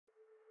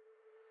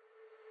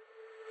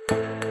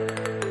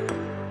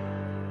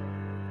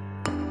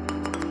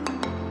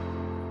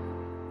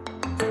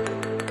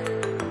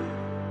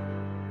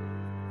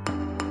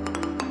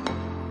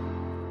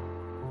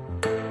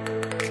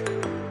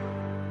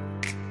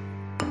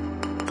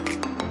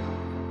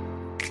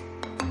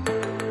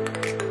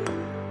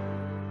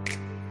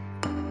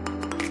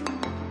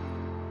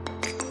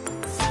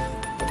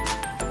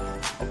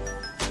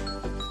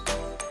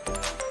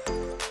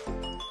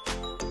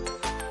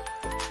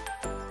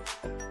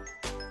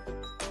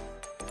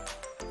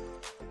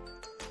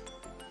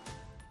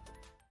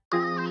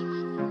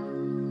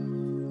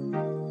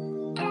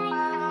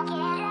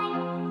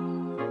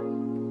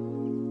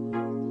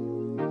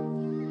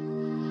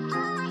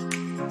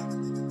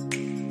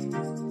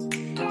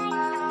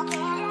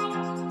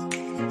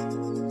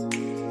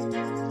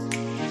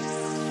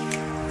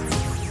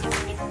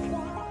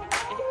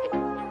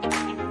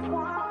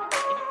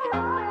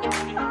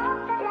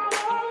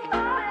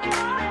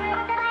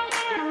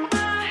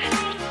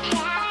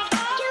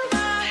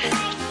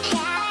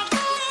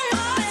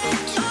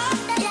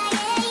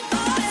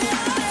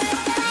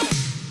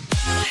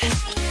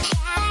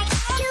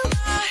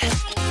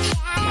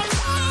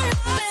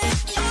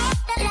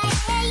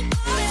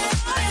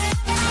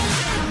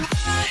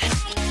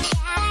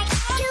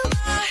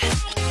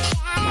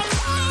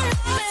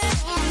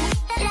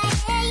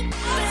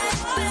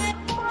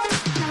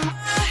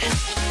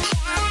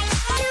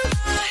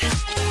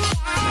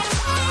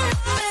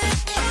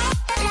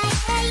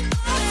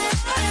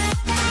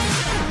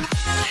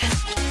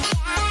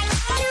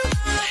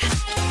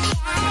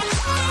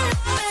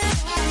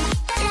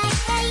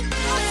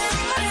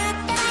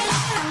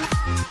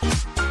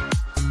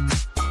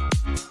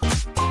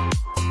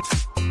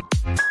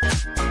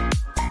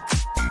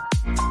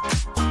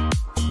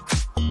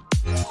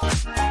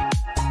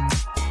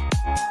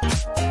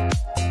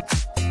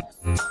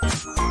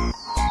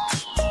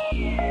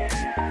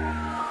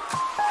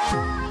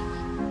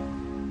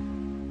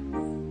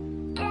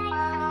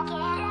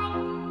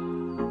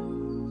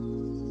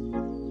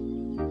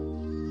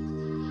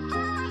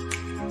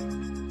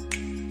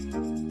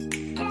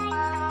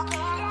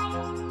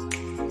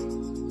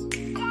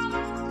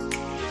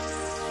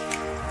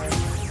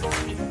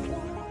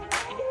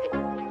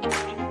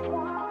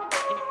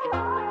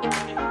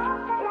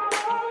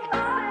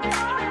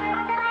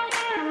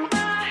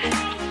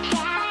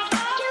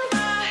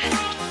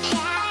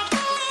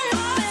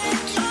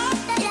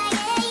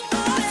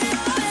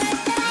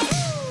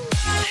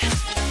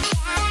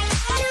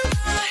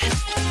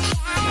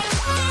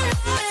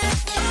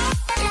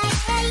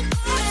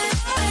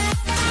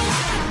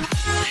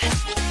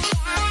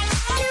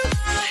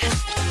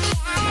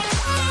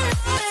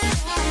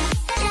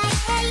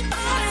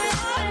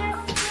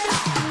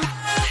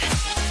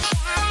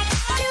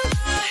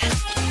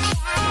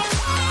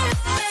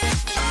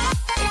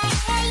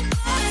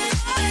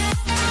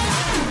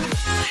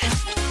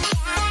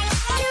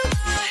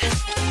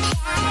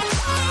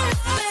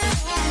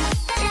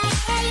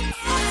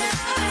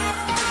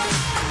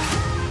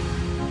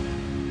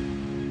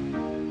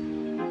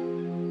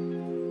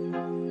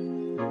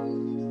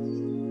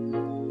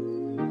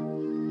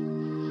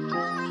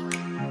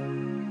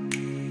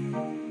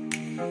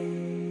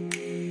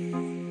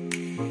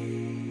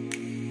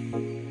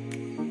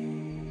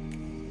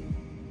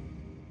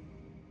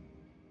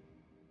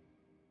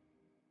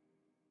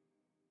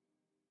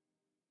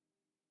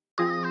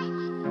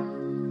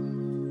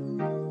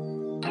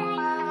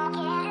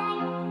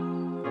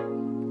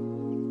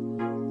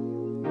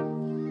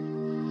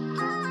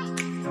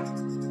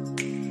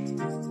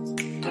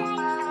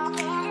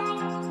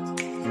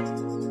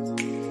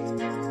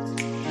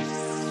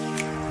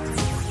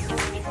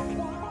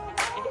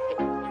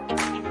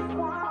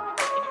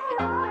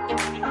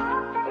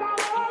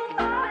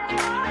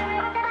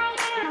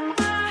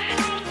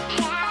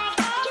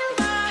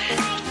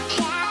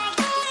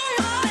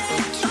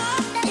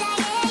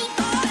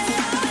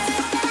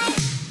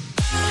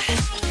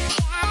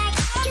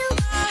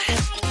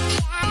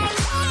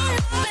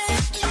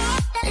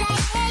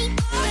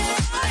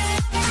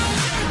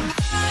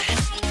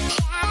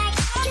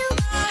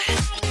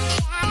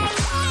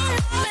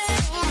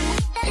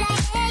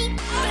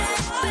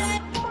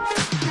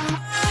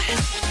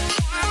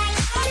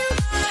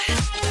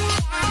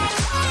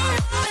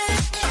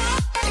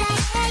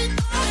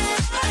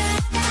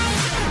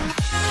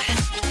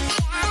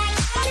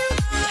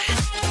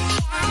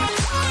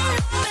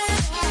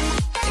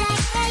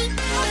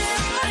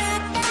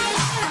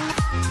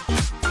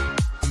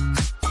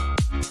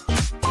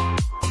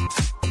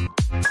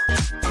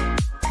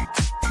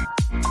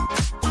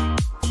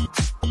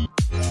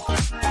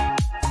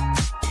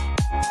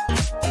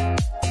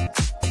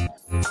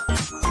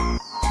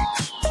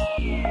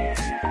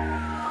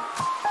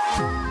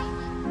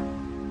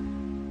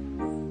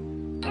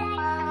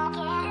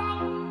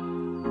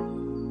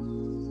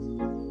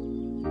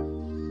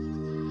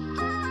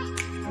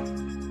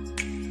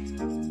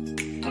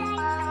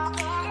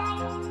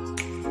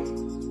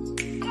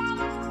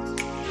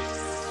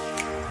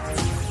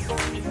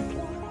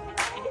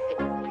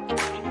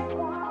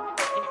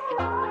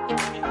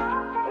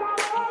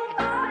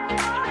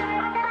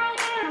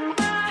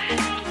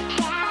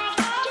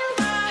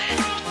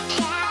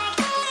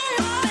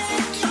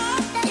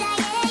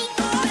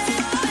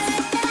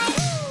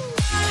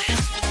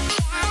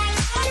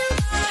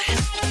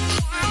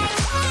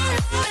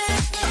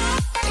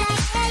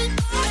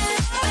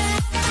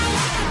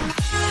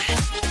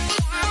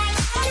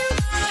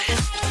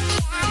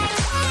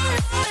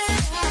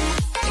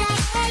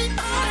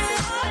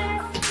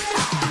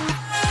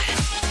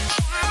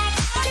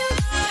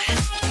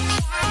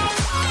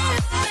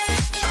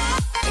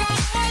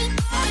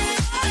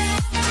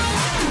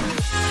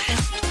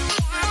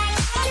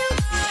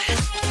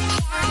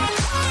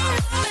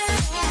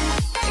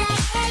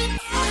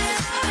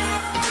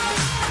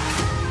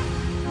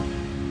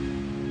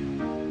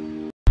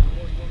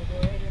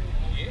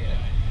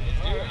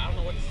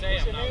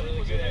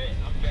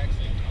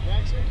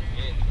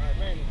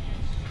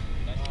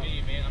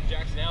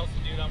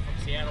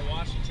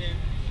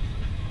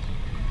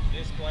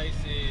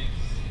place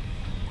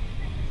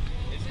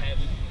is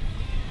heaven.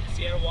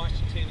 Seattle,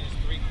 Washington is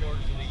 3/4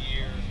 of the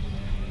year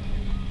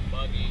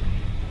muggy,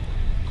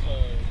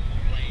 cold,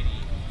 rainy.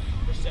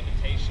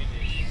 Precipitation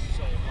is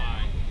so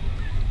high.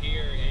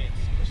 Here,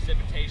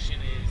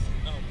 precipitation is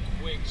a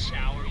quick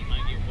shower. You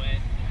might get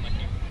wet, like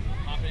you're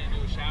hopping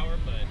into a shower,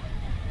 but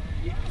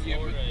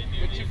Florida,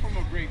 dude, but you're from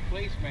a great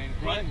place, man.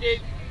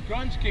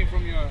 Grunge came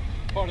from your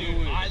part of the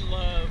woods.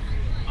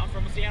 I'm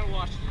from Seattle,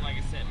 Washington, like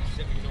I said,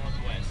 Pacific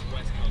Northwest,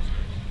 West Coasters.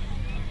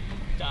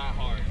 Die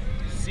hard.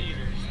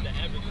 Cedars, the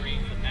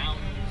evergreens, the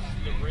mountains,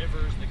 the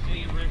rivers, the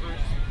clean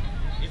rivers.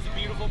 It's a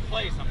beautiful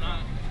place. I'm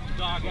not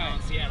dogging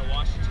on Seattle,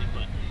 Washington,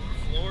 but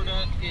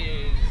Florida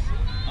is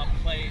a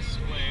place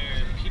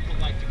where people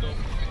like to go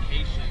for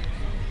vacation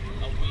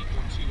a week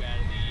or two out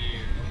of the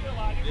year.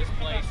 This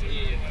place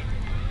is,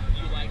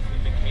 you like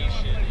the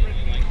vacation and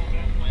you like the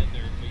warm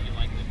weather, but you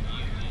like the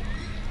beauty.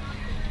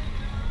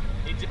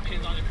 It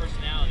depends on your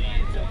personality.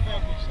 It's a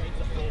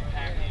full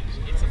package.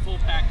 It's a full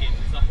package.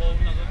 It's a whole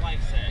nother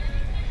life set.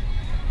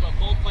 But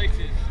both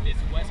places, it's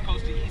West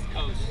Coast to East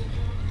Coast.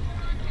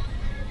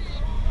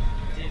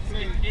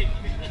 It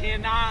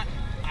cannot,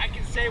 I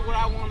can say what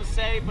I want to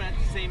say, but at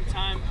the same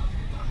time,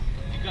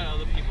 you got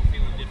other people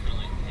feeling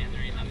differently, and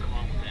there ain't nothing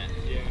wrong with that.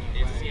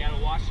 Yeah, it's Seattle,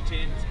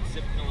 Washington, it's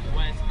Pacific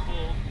Northwest,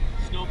 cool,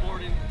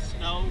 snowboarding,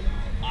 snow,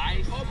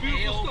 ice, beautiful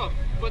hail, stuff.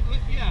 But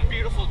yeah,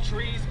 beautiful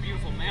trees,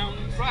 beautiful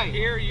mountains. Right.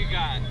 Here you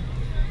got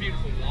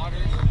beautiful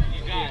waters.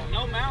 You got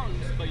no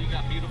mountains, but you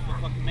got beautiful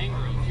fucking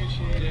mangroves.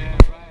 Yeah,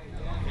 right.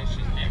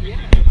 Fishing, everything.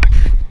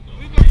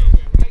 Live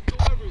everywhere, right? Go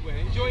everywhere.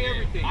 Enjoy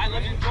everything. I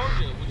live in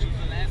Georgia, which is the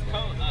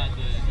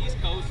East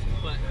Coast,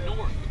 but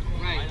north.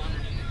 Right. Right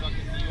underneath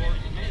fucking New York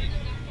and Maine.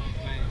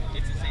 Right.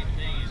 It's the same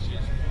thing. It's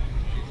just,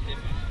 it's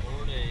different.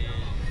 Florida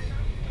is,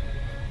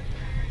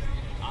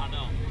 I don't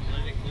know,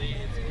 politically,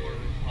 it's more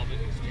republic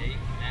and state.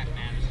 That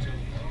matters to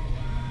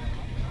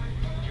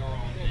your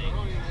own thing.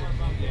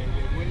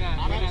 We're not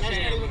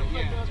saying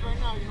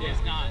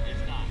It's not.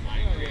 I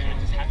agree. I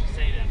just have to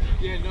say that.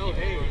 Yeah, no, people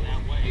hey. are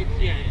that way.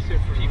 It's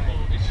different. People,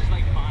 it's just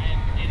like buying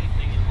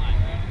anything in life.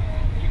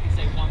 You can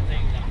say one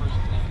thing that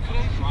person's going to Can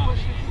I ask you a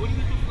question? What do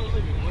you do for a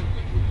living?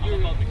 I'm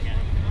a boat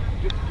mechanic.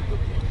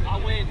 I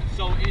went,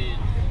 so in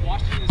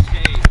Washington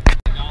State,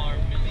 $1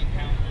 million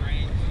pound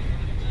cranes,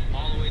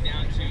 all the way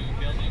down to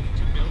building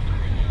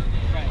bridges,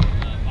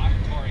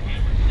 vibratory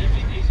hammers.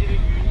 Is it a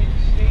union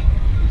state?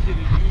 Is it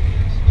a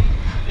union state?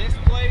 This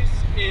place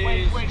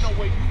is... Wait, no,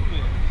 where you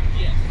live.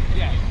 Yes.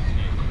 Yes.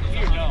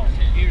 Here, no.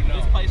 Here, no.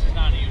 This place is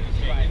not a unit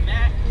state. Right. And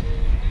that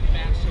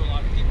matters to a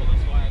lot of people.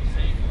 That's why I'm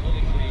saying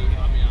politically,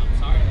 I mean, I'm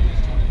sorry,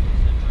 it's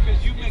 21st century. Because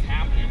you make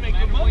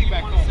good money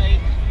back home. Say,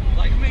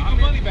 like, You make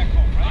good money back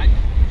home, right?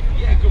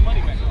 Yeah, make good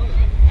money back home.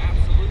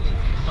 Absolutely.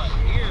 But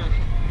here,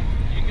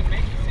 you can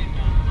make the same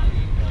amount of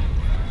money, but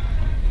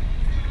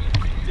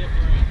it's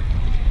different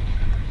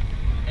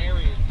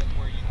areas than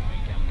where you can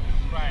make out.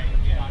 Right,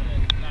 yeah.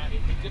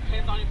 It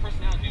depends on your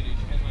personality, dude. It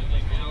depends on your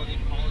personality,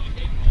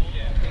 qualification.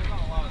 Yeah. It depends on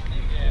a lot of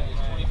things. Yeah,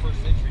 it's 21st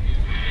century, dude.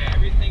 Yeah.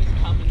 Everything's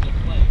coming to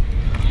play.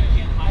 You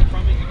can't hide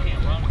from it. You can't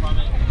run from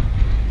it.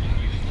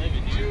 You just live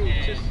it, dude.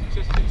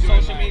 Just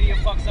enjoy social life. media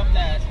fucks up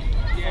that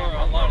for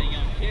a lot of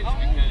young kids. How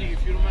old are you,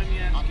 if you don't mind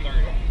me I'm asking?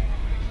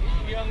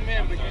 30. Young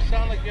man, but you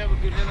sound like you have a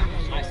good head on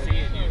your I shoulders.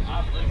 see it, dude.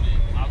 I've lived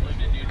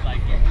it, dude.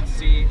 Like, you can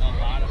see a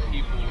lot of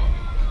people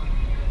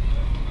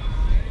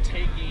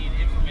taking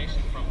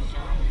information from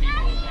certain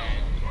people that,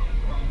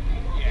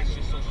 it's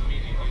just social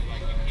media, dude.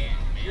 Like, you can't.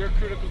 You're a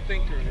critical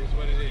thinker, is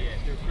what it is.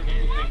 You're a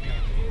critical thinker.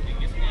 It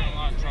gets me in a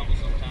lot of trouble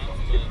sometimes,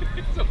 but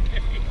It's okay.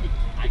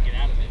 I get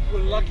out of it.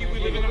 We're lucky we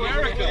live in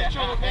America.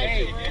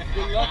 Hey,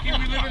 we're lucky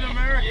we live in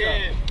America.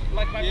 Yeah.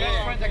 Like my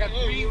best friends, I got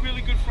 3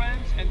 really good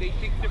friends, and they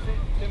think different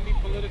than me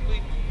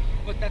politically,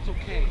 but that's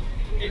okay.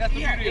 And that's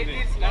the beauty of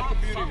it. That's the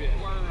beauty of it.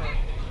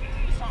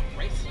 It's not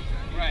racist.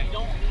 Right. You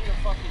don't need to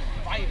fucking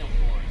fight them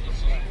for it.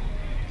 It's just,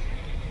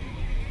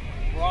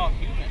 we're all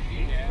human,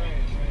 dude. Yeah.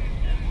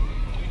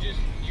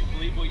 You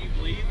believe what you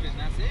believe, and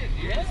that's it,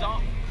 dude. Yeah. It's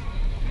all.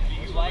 Do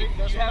you like?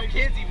 You have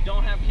kids. If you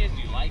don't have kids,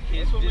 do you like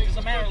kids? It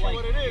doesn't matter. Like,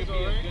 what it is, you'll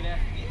be a right? good yeah.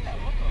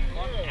 What the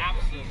fuck?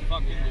 Absolutely.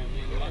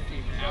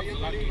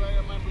 Absolutely.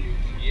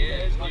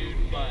 Yes, dude.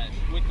 But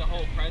with the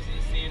whole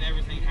presidency and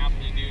everything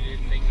happening, dude,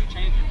 things are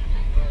changing.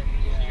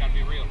 You gotta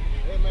be real.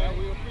 Hey man,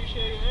 we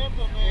appreciate your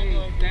input, man.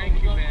 Hey,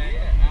 thank you, man.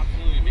 Yeah,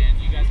 absolutely, man.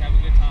 You guys have a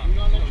good time.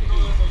 We're gonna let you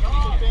know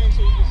the things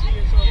so you can see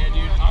yourself. Yeah,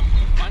 dude.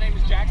 My name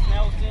is Jackson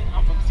Ellison.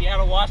 I'm from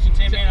Seattle,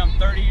 Washington, man. I'm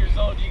 30 years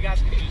old. You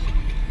guys can just,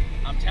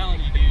 I'm telling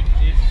you, dude.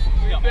 It's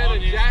We the better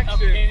honest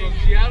Jackson opinion from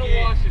you Seattle, can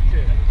get.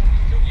 Washington.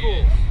 Too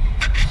cool.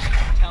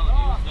 I'm telling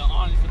you, it's the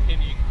honest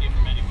opinion you can get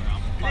from anywhere.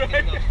 I'm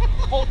fucking the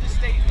coldest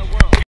state in the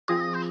world.